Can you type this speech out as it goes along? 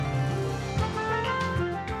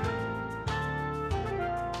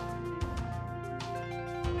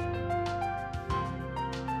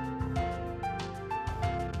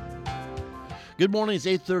Good morning. It's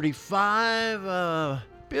 8:35.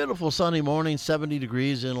 Beautiful sunny morning, 70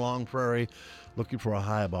 degrees in Long Prairie. Looking for a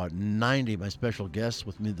high about 90. My special guest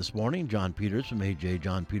with me this morning, John Peters from AJ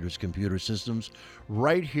John Peters Computer Systems,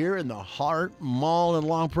 right here in the Hart Mall in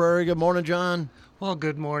Long Prairie. Good morning, John. Well,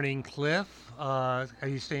 good morning, Cliff. Are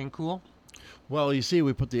you staying cool? Well, you see,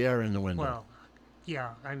 we put the air in the window, Well,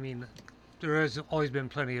 yeah, there has always been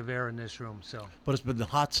plenty of air in this room, so. but it's been the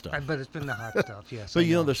hot stuff. But it's been the hot stuff, yes. But I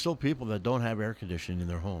know. there's still people that don't have air conditioning in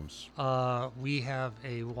their homes. We have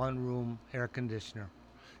a one-room air conditioner.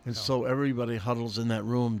 And so everybody huddles in that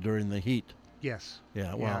room during the heat. Yes.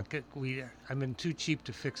 Yeah, well, I've been too cheap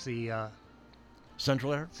to fix the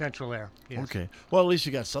central air? central air. Yes. Okay. Well, at least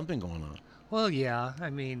you got something going on. Well, yeah.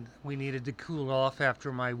 We needed to cool off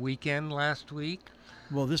after my weekend last week.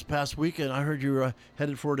 Well, this past weekend, I heard you were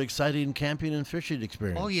headed for an exciting camping and fishing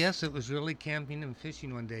experience. Oh, yes, it was really camping and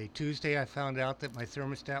fishing one day. Tuesday, I found out that my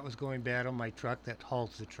thermostat was going bad on my truck that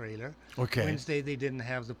hauls the trailer. Okay. Wednesday, they didn't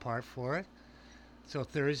have the part for it. So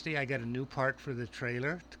Thursday, I got a new part for the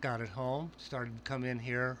trailer, got it home, started to come in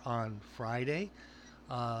here on Friday.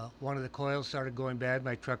 One of the coils started going bad.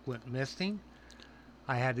 My truck went missing.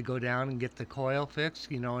 I had to go down and get the coil fixed,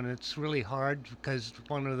 and it's really hard because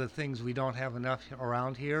one of the things we don't have enough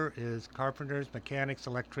around here is carpenters, mechanics,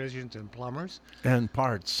 electricians, and plumbers. And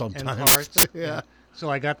parts sometimes. And parts. Yeah. So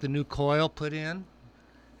I got the new coil put in,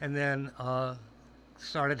 and then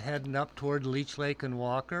started heading up toward Leech Lake and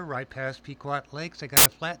Walker, right past Pequot Lakes. I got a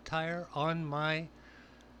flat tire on my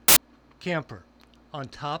camper. On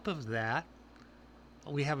top of that,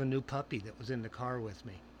 we have a new puppy that was in the car with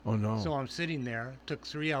me. Oh, no. So I'm sitting there. It took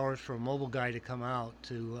 3 hours for a mobile guy to come out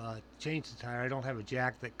to change the tire. I don't have a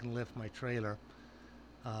jack that can lift my trailer.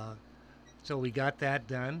 So we got that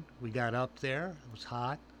done. We got up there. It was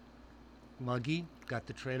hot, muggy. Got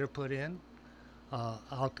the trailer put in.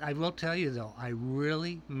 I will tell you, though, I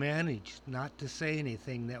really managed not to say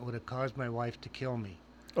anything that would have caused my wife to kill me.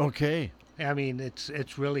 Okay.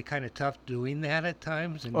 It's really kind of tough doing that at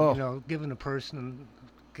times, and giving a person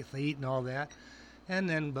to eat and all that.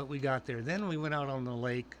 But we got there. Then we went out on the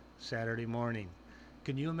lake Saturday morning.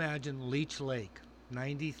 Can you imagine Leech Lake,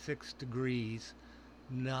 96 degrees,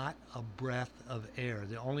 not a breath of air.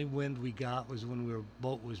 The only wind we got was when our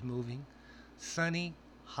boat was moving. Sunny,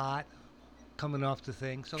 hot, coming off the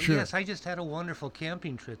thing. So Sure. yes, I just had a wonderful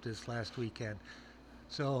camping trip this last weekend.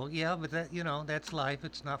 So yeah, but that's life.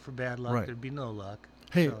 It's not for bad luck. Right. There'd be no luck.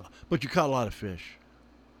 Hey, So, but you caught a lot of fish.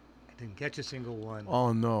 I didn't catch a single one.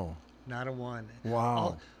 Oh, no. Not a one.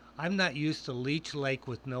 Wow. I'm not used to Leech Lake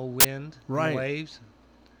with no wind, Right. no waves.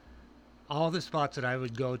 All the spots that I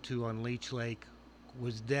would go to on Leech Lake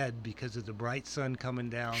was dead because of the bright sun coming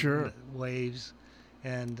down, Sure. the waves,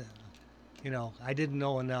 and I didn't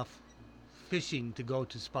know enough fishing to go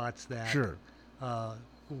to spots that Sure.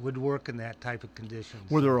 would work in that type of conditions.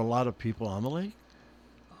 Were there a lot of people on the lake?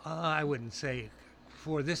 I wouldn't say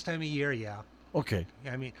for this time of year, yeah. Okay.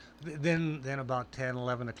 Then about 10,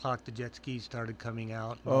 11 o'clock, the jet skis started coming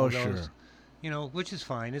out. and Oh, all those, sure. Which is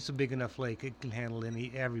fine. It's a big enough lake. It can handle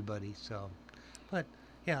everybody. So, but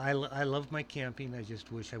yeah, I love my camping. I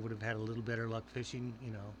just wish I would have had a little better luck fishing,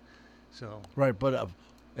 So Right, but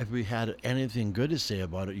if we had anything good to say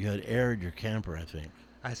about it, you had air in your camper, I think.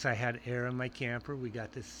 as I had air in my camper, we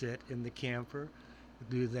got to sit in the camper,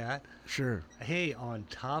 do that. Sure. Hey, on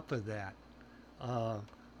top of that,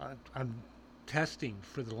 I'm testing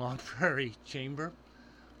for the Long Prairie Chamber.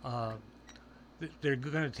 They're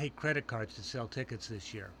going to take credit cards to sell tickets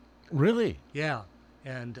this year. Really? Yeah,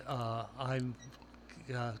 and I'm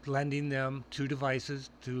lending them 2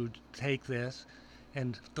 devices to take this,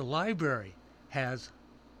 and the library has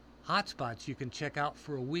hotspots you can check out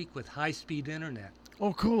for a week with high-speed internet.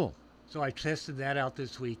 Oh, cool. So I tested that out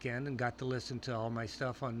this weekend and got to listen to all my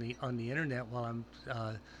stuff on the internet while I'm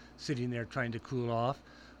sitting there trying to cool off.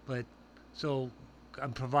 But so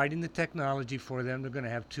I'm providing the technology for them. They're going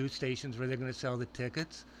to have 2 stations where they're going to sell the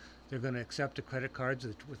tickets. They're going to accept the credit cards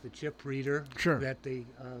with the chip reader Sure. that they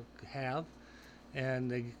have. And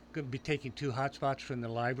they're going to be taking 2 hotspots from the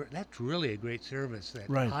library. That's really a great service, that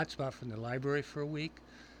Right. hotspot from the library for a week.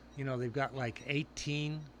 They've got like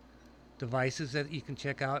 18 devices that you can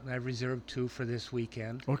check out, and I've reserved 2 for this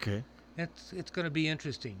weekend. Okay. It's going to be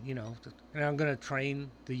interesting, and I'm going to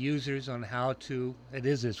train the users on how to. It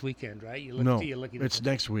is this weekend, right? You're looking it's at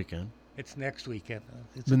next weekend. It's next weekend.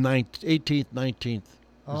 The 18th, 19th.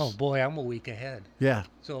 Oh boy, I'm a week ahead. Yeah.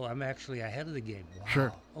 So I'm actually ahead of the game. Wow.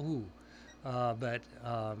 Sure. Ooh. But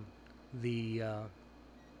the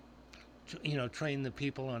train the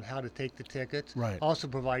people on how to take the tickets. Right. Also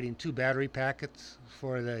providing 2 battery packets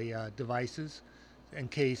for the devices in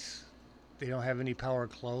case they don't have any power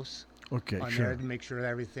close Okay, on sure. there to make sure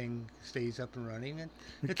everything stays up and running. And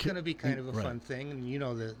it's Okay, going to be kind of a right. fun thing. And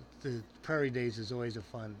the Prairie Days is always a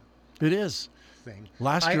fun It is. thing.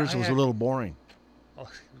 Last I year's was a had little boring. oh,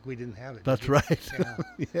 we didn't have it. Did That's we? right.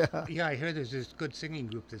 Yeah. Yeah. Yeah, I hear there's this good singing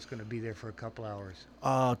group that's going to be there for a couple hours.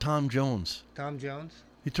 Tom Jones. Tom Jones,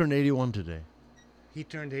 He turned 81 today. he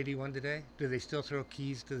turned 81 today. Do they still throw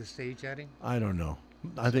keys to the stage at him? I don't know.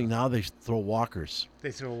 I think now they throw walkers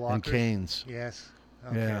They throw and walkers. canes. Yes.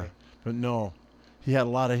 Okay. Yeah. But no, he had a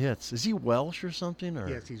lot of hits. Is he Welsh or something? Or?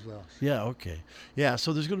 Yes, he's Welsh. Yeah, okay. Yeah,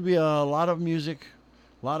 so there's going to be a lot of music,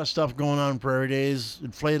 a lot of stuff going on Prairie Days,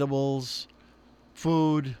 inflatables,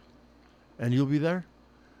 food, and you'll be there?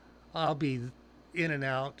 I'll be in and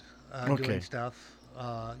out Okay. doing stuff.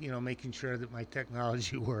 Making sure that my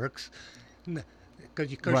technology works.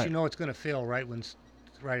 Because Right. you know it's going to fail right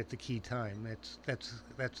at the key time.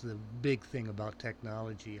 That's the big thing about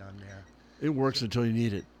technology on there. It works until you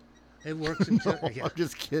need it. It works until. No, Yeah. I'm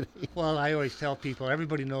just kidding. Well, I always tell people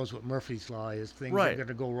everybody knows what Murphy's Law is. Things Right. are going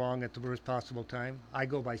to go wrong at the worst possible time. I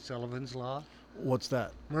go by Sullivan's Law. What's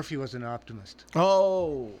that? Murphy was an optimist,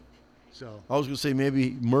 Oh, so. I was going to say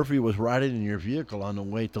maybe Murphy was riding in your vehicle on the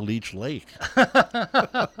way to Leech Lake.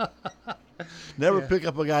 Never Yeah. pick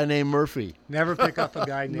up a guy named Murphy. Never pick up a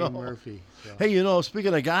guy named No. Murphy. So. Hey,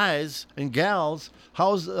 speaking of guys and gals,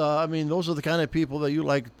 those are the kind of people that you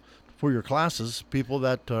like for your classes, people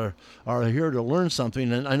that are here to learn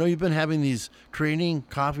something. And I know you've been having these training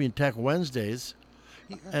Coffee and Tech Wednesdays.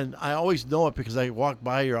 Yeah. And I always know it because I walk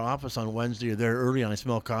by your office on Wednesday. You're there early and I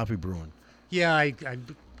smell coffee brewing. Yeah, I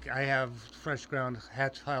have fresh ground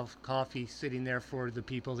Hatch House coffee sitting there for the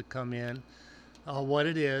people that come in. What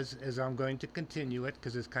it is I'm going to continue it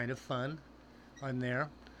because it's kind of fun on there.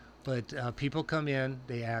 But people come in,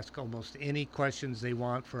 they ask almost any questions they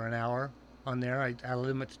want for an hour on there. I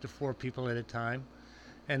limit it to 4 people at a time.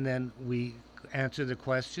 And then we answer the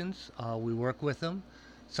questions. We work with them.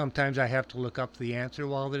 Sometimes I have to look up the answer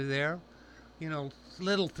while they're there.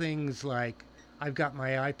 Little things like, I've got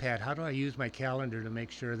my iPad. How do I use my calendar to make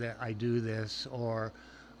sure that I do this? Or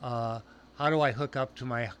how do I hook up to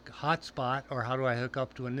my hotspot? Or how do I hook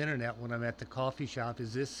up to an internet when I'm at the coffee shop?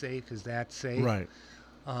 Is this safe? Is that safe? Right.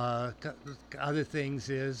 Other things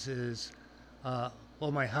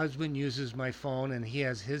my husband uses my phone and he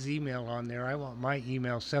has his email on there. I want my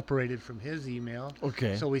email separated from his email.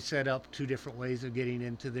 Okay. So we set up 2 different ways of getting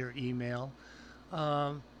into their email.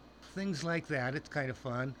 Things like that. It's kind of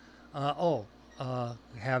fun.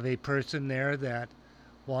 Have a person there that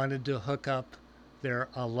wanted to hook up their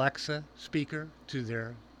Alexa speaker to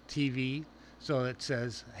their TV. So it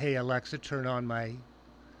says, "Hey Alexa, turn on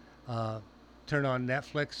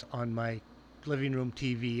Netflix on my living room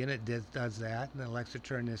TV," and it does that. And Alexa,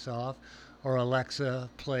 turn this off. Or Alexa,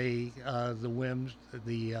 play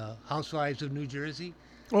the Housewives of New Jersey.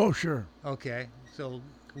 Oh, sure. Okay, so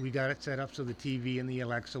we got it set up so the TV and the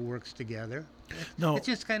Alexa works together. No, It's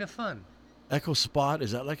just kind of fun. Echo Spot,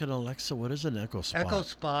 is that like an Alexa? What is an Echo Spot? Echo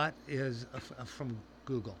Spot is from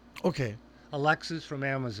Google. Okay. Alexa's from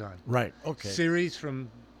Amazon. Right. Okay. Siri's from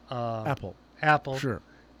Apple. Apple. Sure.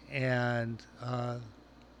 And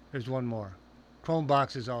there's one more.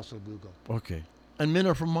 Chromebox is also Google. Okay. And men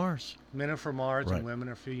are from Mars. Men are from Mars Right. and women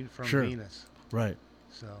are from Sure. Venus. Right.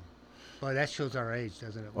 So, boy, that shows our age,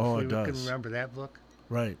 doesn't it? Oh, If it we can does. remember that book.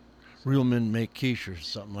 Right. Real men make quiche or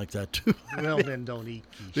something like that too. Real men don't eat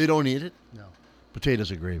quiche. They don't eat it. No. Potatoes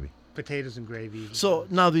and gravy. Potatoes and gravy. So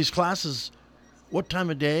now these classes, what time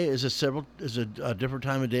of day is it? Is it a different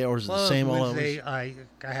time of day, or is it the same all at Wednesday, once?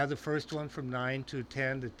 I have the first one from 9 to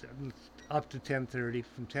 10 up to 10:30,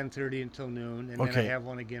 from 10:30 until noon, and then I Okay. have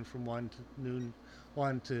one again from 1 to noon,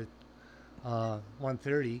 1 to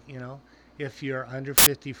 1:30. If you're under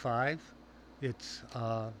 55, it's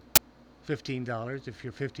 $15. If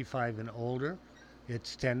you're 55 and older,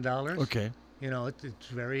 it's $10. Okay. It's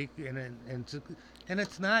very and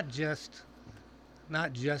it's not just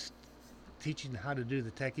teaching how to do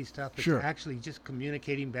the techie stuff. It's Sure. actually just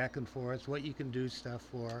communicating back and forth, what you can do stuff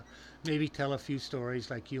for. Maybe tell a few stories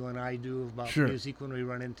like you and I do about Sure. music when we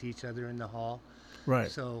run into each other in the hall. Right.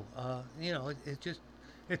 So,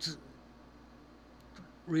 it's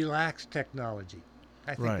relaxed technology.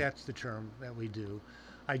 I think Right. that's the term that we do.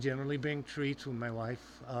 I generally bring treats when my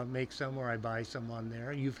wife makes some, or I buy some on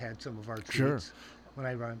there. You've had some of our treats Sure. when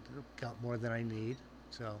I got more than I need.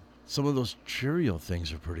 So, Some of those Cheerio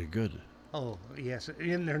things are pretty good. oh yes,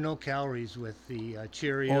 and there are no calories with the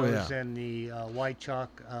Cheerios yeah. and the white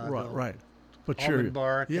chalk. Right. the Right. But almond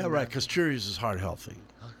bark. Yeah, and right. the- Because Cheerios is heart healthy.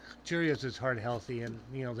 Cheerios is heart healthy, and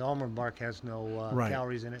the almond bark has no Right.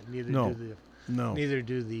 calories in it. Neither No. do No. Neither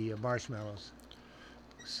do the marshmallows.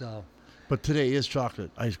 So But today is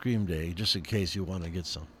chocolate ice cream day, just in case you want to get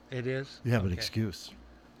some. it is. You have an Okay. excuse.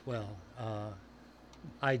 Well,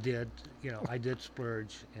 I did. I did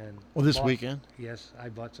splurge and Well, this bought. weekend? Yes, I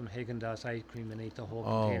bought some Haagen-Dazs ice cream and ate the whole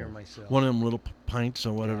Oh, container myself. one of them little pints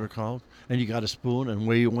or whatever Yeah. called, and you got a spoon, and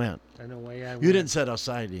away you went. And away I You went. didn't sit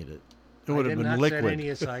outside and eat it. It I would did have been not liquid. set any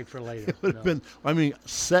aside for later. It would have No. been. I mean,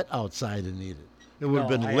 set outside and eat it. It would have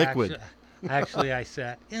No, been I liquid. Actually, I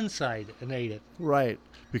sat inside and ate it. Right,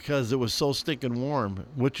 because it was so stinking warm.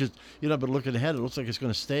 Which is, but looking ahead, it looks like it's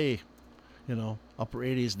going to stay, upper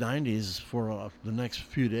 80s, 90s for the next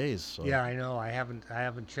few days. So Yeah, I know. I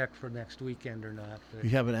haven't checked for next weekend or not. But you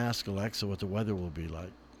haven't asked Alexa what the weather will be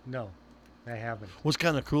like. no, I haven't. What's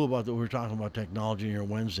kind of cool about that, we were talking about technology in your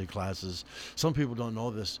Wednesday classes. Some people don't know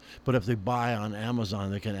this, but if they buy on Amazon,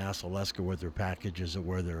 they can ask Alexa what their package is or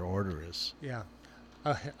where their order is. Yeah.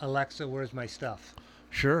 Alexa, where's my stuff?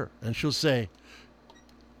 Sure. And she'll say,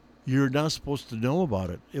 you're not supposed to know about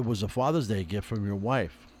it. It was a Father's Day gift from your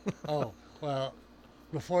wife. Oh, well,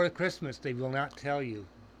 before Christmas, they will not tell you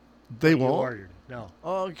They what you won't? ordered. No.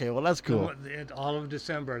 Oh, okay. Well, that's cool. All of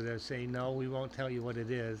December, they'll say, no, we won't tell you what it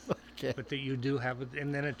is. Okay. But that you do have it,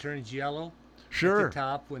 and then it turns yellow at Sure. the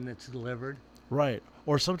top when it's delivered. Right.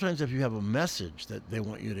 Or sometimes if you have a message that they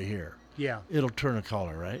want you to hear, Yeah. it'll turn a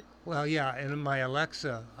color, right? Well, yeah, and in my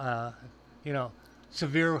Alexa,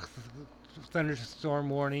 severe thunderstorm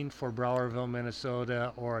warning for Browerville,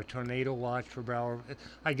 Minnesota, or a tornado watch for Brower.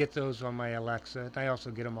 I get those on my Alexa. And I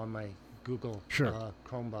also get them on my Google Sure.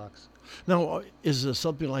 Chromebox. Now, is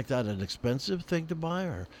something like that an expensive thing to buy,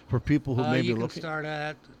 or for people who may be You can looking? start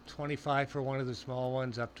at 25 for one of the small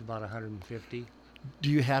ones, up to about 150. Do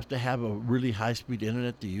you have to have a really high-speed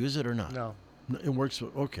internet to use it or not? No, It works.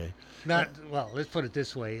 Okay. not well. Let's put it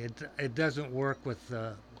this way: it doesn't work with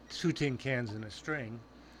 2 tin cans and a string,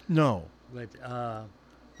 No.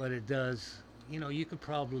 but it does. You could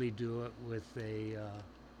probably do it with a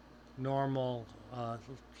normal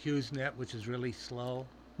HughesNet, which is really slow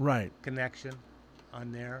Right. connection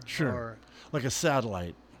on there. Sure. Or, Like a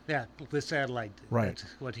satellite. yeah, the satellite. Right. That's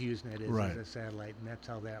what HughesNet is. Right. Is a satellite, and that's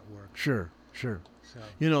how that works. Sure. Sure.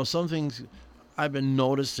 So Some things I've been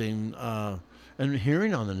noticing and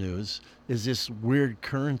hearing on the news is this weird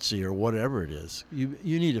currency or whatever it is. You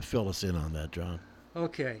need to fill us in on that, John.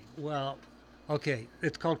 okay, well, okay,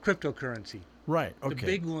 it's called cryptocurrency. Right. Okay. The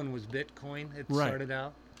big one was Bitcoin. It Right. started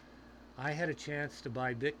out. I had a chance to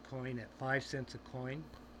buy Bitcoin at 5 cents a coin.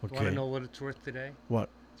 Want Okay. to know what it's worth today? What?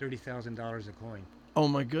 $30,000 a coin. Oh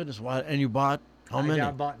my goodness! Why? And you bought how many?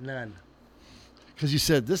 I bought none. Because you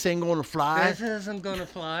said this ain't going to fly. This isn't going to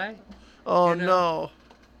fly. Oh you know.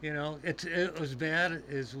 no! It was bad.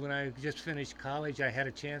 Is when I just finished college, I had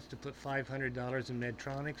a chance to put $500 in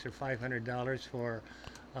Medtronics or $500 for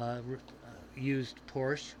used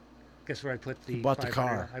Porsche. Guess where I put the? You bought the 500?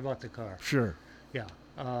 car. I bought the car. Sure. Yeah.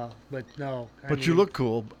 But no. But you look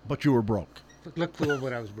cool. But you were broke. Looked cool,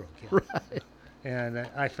 but I was broke. Yeah. Right. And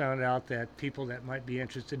I found out that people that might be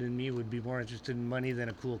interested in me would be more interested in money than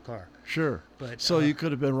a cool car. Sure. But So you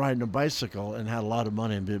could have been riding a bicycle and had a lot of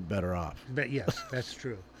money and been better off. But yes, that's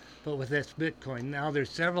true. But with this Bitcoin, now there's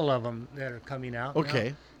several of them that are coming out. Okay.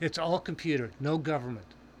 Now, it's all computer, no government.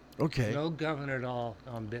 Okay. No government at all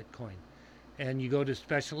on Bitcoin. And you go to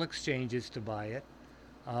special exchanges to buy it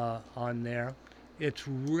on there. It's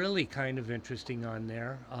really kind of interesting on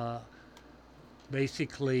there.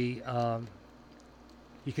 Basically,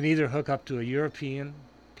 you can either hook up to a European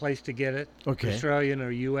place to get it, Okay. Australian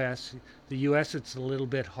or U.S. The U.S. it's a little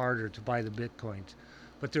bit harder to buy the Bitcoins.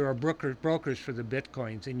 But there are brokers for the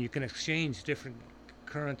Bitcoins, and you can exchange different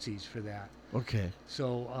currencies for that. Okay.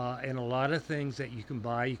 So, and a lot of things that you can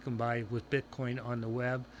buy with Bitcoin on the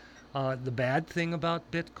web. The bad thing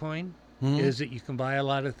about Bitcoin is that you can buy a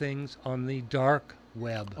lot of things on the dark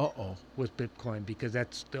web Uh-oh. with Bitcoin, because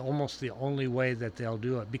that's almost the only way that they'll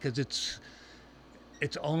do it, because it's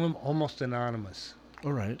almost anonymous.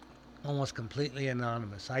 All right. Almost completely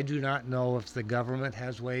anonymous. I do not know if the government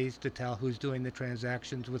has ways to tell who's doing the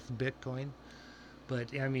transactions with Bitcoin, but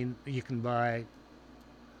I mean, you can buy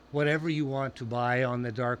whatever you want to buy on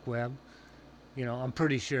the dark web. I'm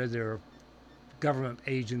pretty sure there are government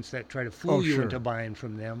agents that try to fool you sure. into buying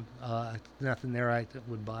from them. Nothing there I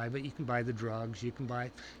would buy, but you can buy the drugs. You could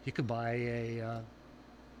buy a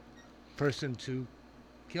person to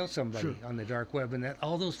kill somebody Sure. on the dark web, and that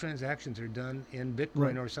all those transactions are done in Bitcoin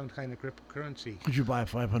Right. or some kind of cryptocurrency. Could you buy a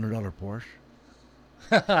 $500 Porsche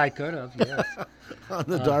I could have, yes. on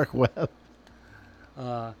the dark web?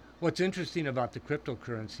 What's interesting about the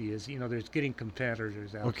cryptocurrency is, there's getting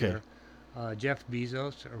competitors out Okay. there. Jeff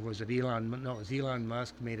Bezos, or was it Elon? No, it was Elon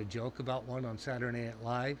Musk made a joke about one on Saturday Night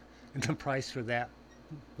Live, and the price for that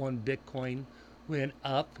one Bitcoin went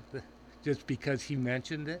up just because he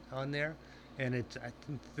mentioned it on there, and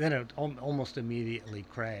then it almost immediately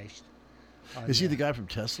crashed. Is he the guy from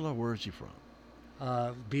Tesla? Where is he from?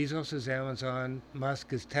 Bezos is Amazon,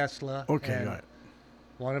 Musk is Tesla. Okay, and right.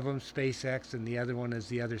 one of them SpaceX, and the other one is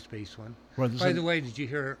the other space one. Right, By the way, did you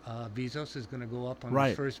hear Bezos is going to go up on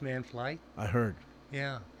his first manned flight? I heard.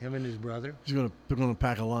 Yeah, they're going to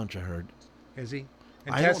pack a lunch. I heard. Is he?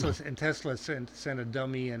 And I don't know. Tesla sent a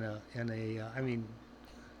dummy and I mean,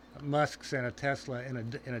 Musk sent a Tesla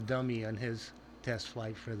and a dummy on his test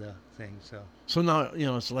flight for the thing. So now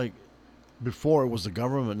it's like before it was the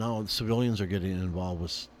government. Now the civilians are getting involved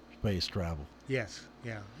with space travel. Yes,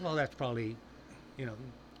 yeah. Well, that's probably,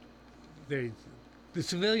 the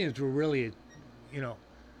civilians were really,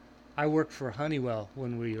 I worked for Honeywell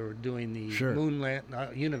when we were doing the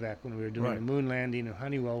UNIVAC when we were doing the moon landing, and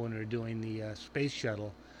Honeywell when we were doing the space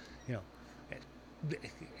shuttle.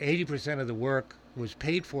 80% of the work was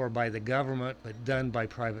paid for by the government, but done by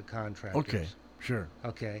private contractors. Okay, sure.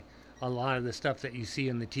 Okay. A lot of the stuff that you see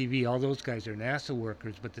on the TV, all those guys are NASA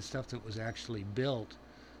workers, but the stuff that was actually built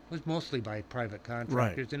was mostly by private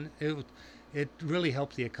contractors. Right. And it really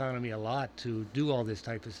helped the economy a lot to do all this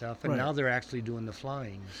type of stuff. And now they're actually doing the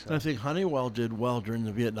flying. So. And I think Honeywell did well during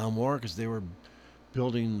the Vietnam War because they were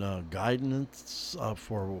building guidance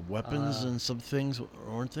for weapons and some things,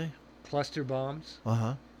 weren't they? Cluster bombs.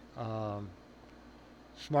 Uh-huh.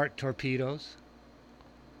 Smart torpedoes.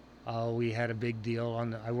 We had a big deal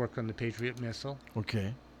I worked on the Patriot missile.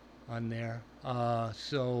 Okay. On there.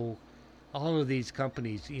 So all of these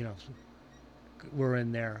companies, were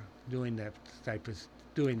in there doing that type of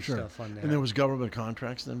stuff on there. And there was government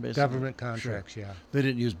contracts then, basically? Government contracts, yeah. They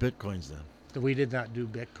didn't use Bitcoins then? We did not do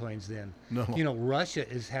Bitcoins then. No. Russia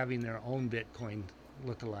is having their own Bitcoin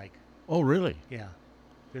look-alike. Oh, really? Yeah.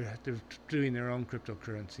 They're doing their own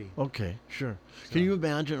cryptocurrency. Okay, sure. So. Can you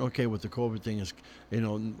imagine, with the COVID thing, is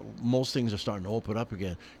most things are starting to open up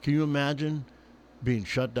again. Can you imagine being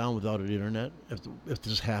shut down without an internet if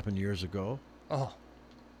this happened years ago? Oh.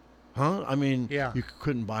 Huh? I mean, yeah. You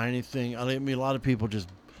couldn't buy anything. I mean, a lot of people just,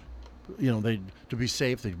 to be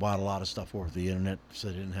safe, they bought a lot of stuff over the internet so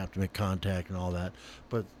they didn't have to make contact and all that.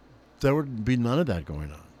 But there would be none of that going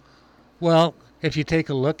on. Well, if you take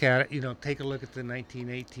a look at it, take a look at the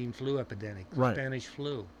 1918 flu epidemic, right. Spanish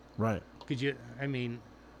flu. Right.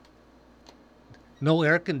 No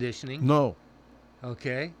air conditioning. No.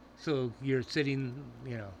 Okay. So you're sitting,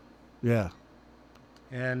 Yeah.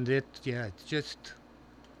 And it's just,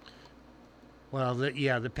 well,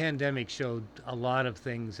 the pandemic showed a lot of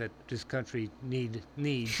things that this country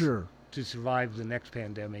needs sure. to survive the next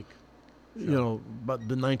pandemic. So. But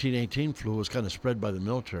the 1918 flu was kind of spread by the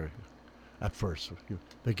military. At first,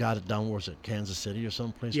 they got it down. Was it Kansas City or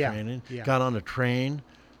someplace training? Yeah. Got on a train,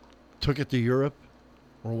 took it to Europe,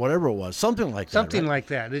 or whatever it was, something like that. Something right? like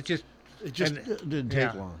that. It just didn't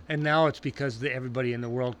take long. And now it's because everybody in the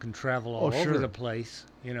world can travel all over the place.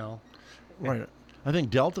 Right. I think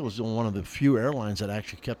Delta was one of the few airlines that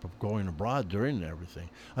actually kept going abroad during everything.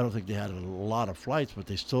 I don't think they had a lot of flights, but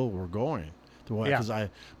they still were going. Because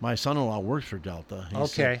my son-in-law works for Delta.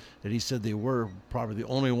 He said they were probably the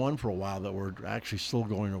only one for a while that were actually still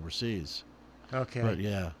going overseas. Okay. But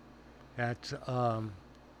yeah. That's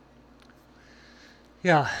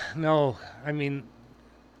yeah. No, I mean,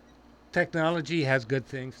 technology has good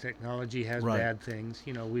things. Technology has bad things.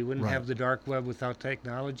 We wouldn't have the dark web without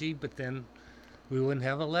technology, but then we wouldn't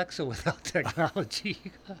have Alexa without technology.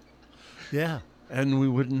 Yeah, and we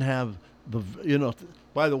wouldn't have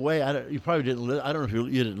By the way, you probably didn't. I don't know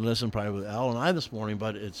if you didn't listen probably with Al and I this morning,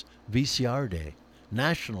 but it's VCR Day,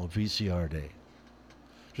 National VCR Day.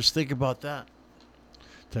 Just think about that.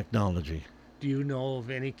 Technology. Do you know of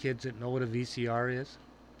any kids that know what a VCR is?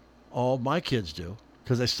 All my kids do,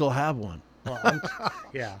 because I still have one. Well,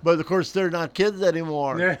 yeah. But of course, they're not kids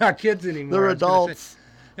anymore. They're not kids anymore. They're adults.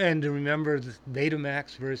 And to remember the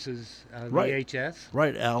Betamax versus VHS.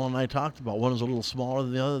 Right. Al and I talked about one was a little smaller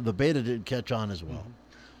than the other. The Beta didn't catch on as well.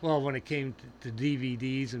 Mm-hmm. Well, when it came to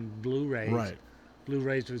DVDs and Blu-rays,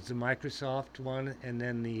 Blu-rays was the Microsoft one, and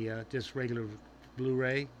then the just regular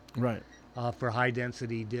Blu-ray. Right. For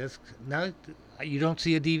high-density discs. Now you don't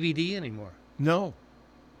see a DVD anymore. No.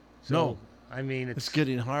 So, I mean, it's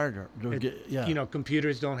getting harder.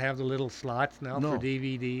 Computers don't have the little slots now for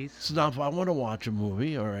DVDs. So now if I want to watch a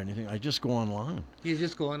movie or anything, I just go online. You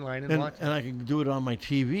just go online and watch it. And I can do it on my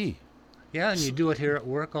TV. Yeah, and you do it here at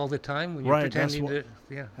work all the time when you're pretending to.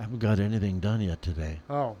 Yeah. I haven't got anything done yet today.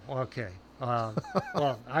 Oh, okay.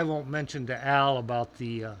 Well, I won't mention to Al about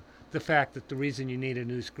the fact that the reason you need a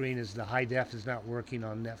new screen is the high def is not working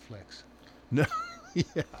on Netflix. No,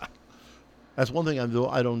 yeah. That's one thing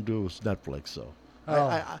I don't do is Netflix. So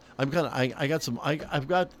Oh, I'm kind of I got some I've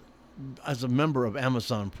got as a member of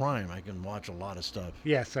Amazon Prime I can watch a lot of stuff.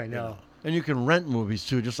 yes, I You know. know, and you can rent movies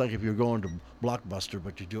too, just like if you're going to Blockbuster,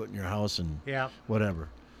 but you do it in your house and Yeah. whatever.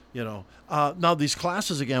 You know. Now these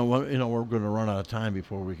classes again. You know, we're going to run out of time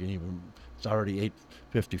before we can even. It's already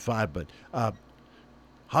 8:55. But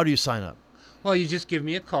how do you sign up? Well, you just give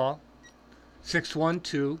me a call,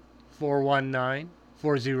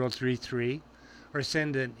 612-419-4033, or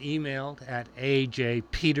send an email at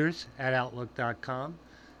ajpeters@outlook.com.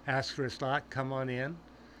 Ask for a slot, come on in.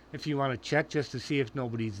 If you want to check just to see if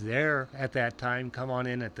nobody's there at that time, come on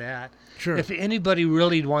in at that. Sure. If anybody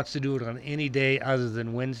really wants to do it on any day other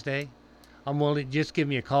than Wednesday, I'm willing. Just give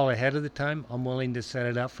me a call ahead of the time. I'm willing to set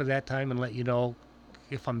it up for that time and let you know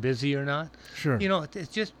if I'm busy or not. Sure. You know, it's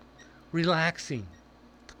just relaxing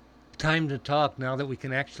time to talk now that we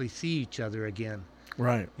can actually see each other again.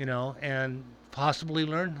 Right. You know, and possibly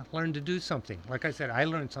learn to do something. Like I said, I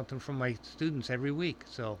learn something from my students every week,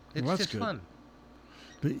 so it's Well, that's just good. fun.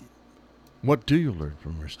 But what do you learn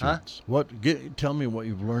from your students? Tell me what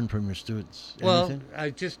you've learned from your students. Well, Anything? I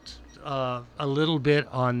just a little bit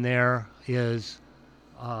on there is.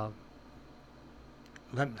 I'm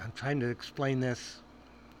trying to explain this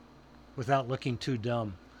without looking too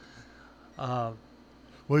dumb. Well,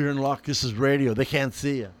 you're in luck. This is radio. They can't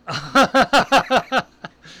see you.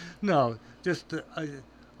 No, just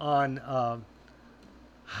on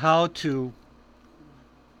how to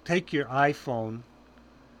take your iPhone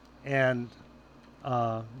and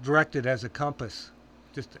direct it as a compass,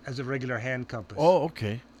 just as a regular hand compass, Oh,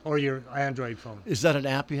 okay. or your Android phone. Is that an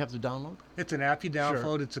app you have to download? It's an app you download.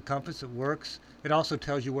 Sure. It's a compass. It works. It also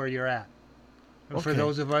tells you where you're at. And for Okay.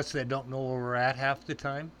 those of us that don't know where we're at half the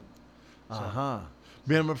time,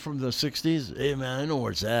 Remember from the 60s? Hey, man, I know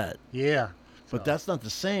where it's at. yeah. But that's not the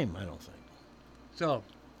same, I don't think. So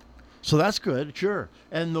So that's good, sure.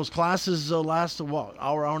 And those classes last a what?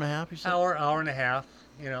 Hour and a half, you said? hour and a half,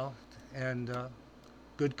 you know, and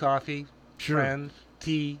good coffee, Sure. friends,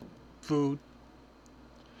 tea, food.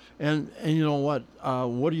 And you know what?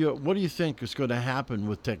 What do you think is going to happen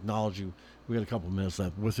with technology? We got a couple minutes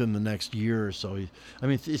left within the next year or so. I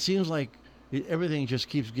mean, it seems like everything just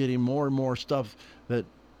keeps getting more and more stuff that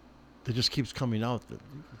just keeps coming out that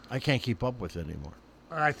I can't keep up with anymore.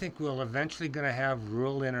 I think we'll eventually going to have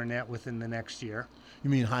rural internet within the next year. You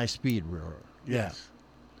mean high speed? Yeah. Yes.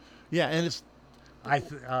 Yeah, and it's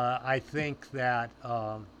I think that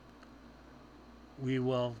we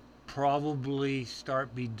will probably start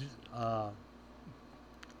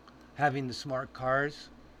having the smart cars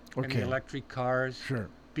and okay. the electric cars Sure.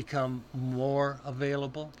 become more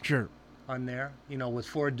available Sure. on there. You know, with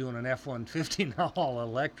Ford doing an F-150 now all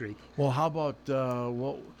electric. Well, how about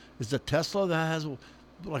is it Tesla that has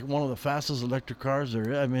like one of the fastest electric cars there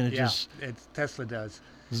is? I mean, It's Tesla does.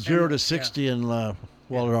 0 to And, 60 and well,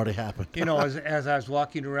 it already happened. You know, as I was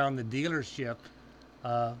walking around the dealership,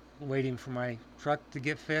 waiting for my truck to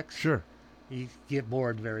get fixed, Sure. you get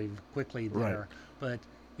bored very quickly there. Right. But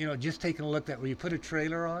you know, just taking a look at where you put a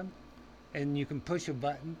trailer on, and you can push a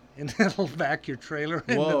button, and it'll back your trailer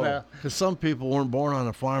into Whoa. the. Because some people weren't born on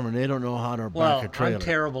a farm and they don't know how to Well, back a trailer. I'm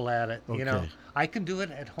terrible at it. You know, Okay. I can do it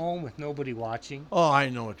at home with nobody watching. Oh, I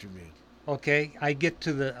know what you mean. Okay, I get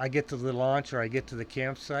to the launch or I get to the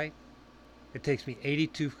campsite. It takes me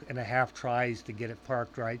 82 and a half tries to get it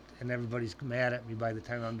parked right, and everybody's mad at me by the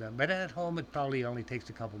time I'm done. But at home, it probably only takes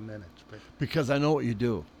a couple minutes. But Because I know what you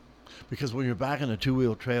do. Because when you're backing a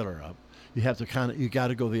two-wheel trailer up, you have to you got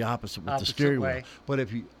to go the opposite with the steering way. wheel. But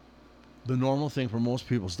the normal thing for most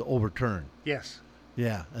people is to overturn. yes.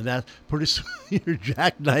 Yeah, and that pretty soon you're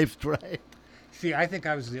jackknifed, right? See, I think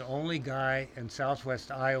I was the only guy in southwest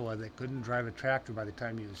Iowa that couldn't drive a tractor by the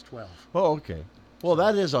time he was 12. Oh, okay. Well,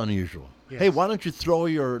 that is unusual. Yes. Hey, why don't you throw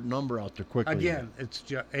your number out there quickly? Again, it's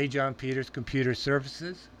A. John Peters Computer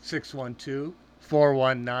Services,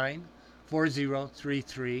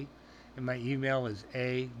 612-419-4033. And my email is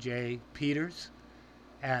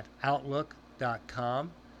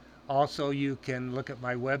ajpeters@outlook.com. Also, you can look at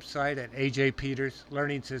my website at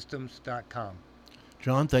ajpeterslearningsystems.com.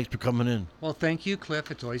 John, thanks for coming in. Well, thank you, Cliff.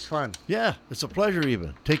 It's always fun. Yeah, it's a pleasure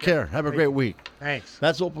even. Take care. Have a great week. Thanks.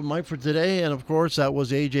 That's Open Mic for today. And, of course, that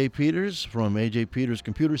was A.J. Peters from A.J. Peters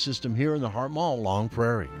Computer System here in the Heart Mall, Long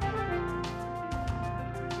Prairie.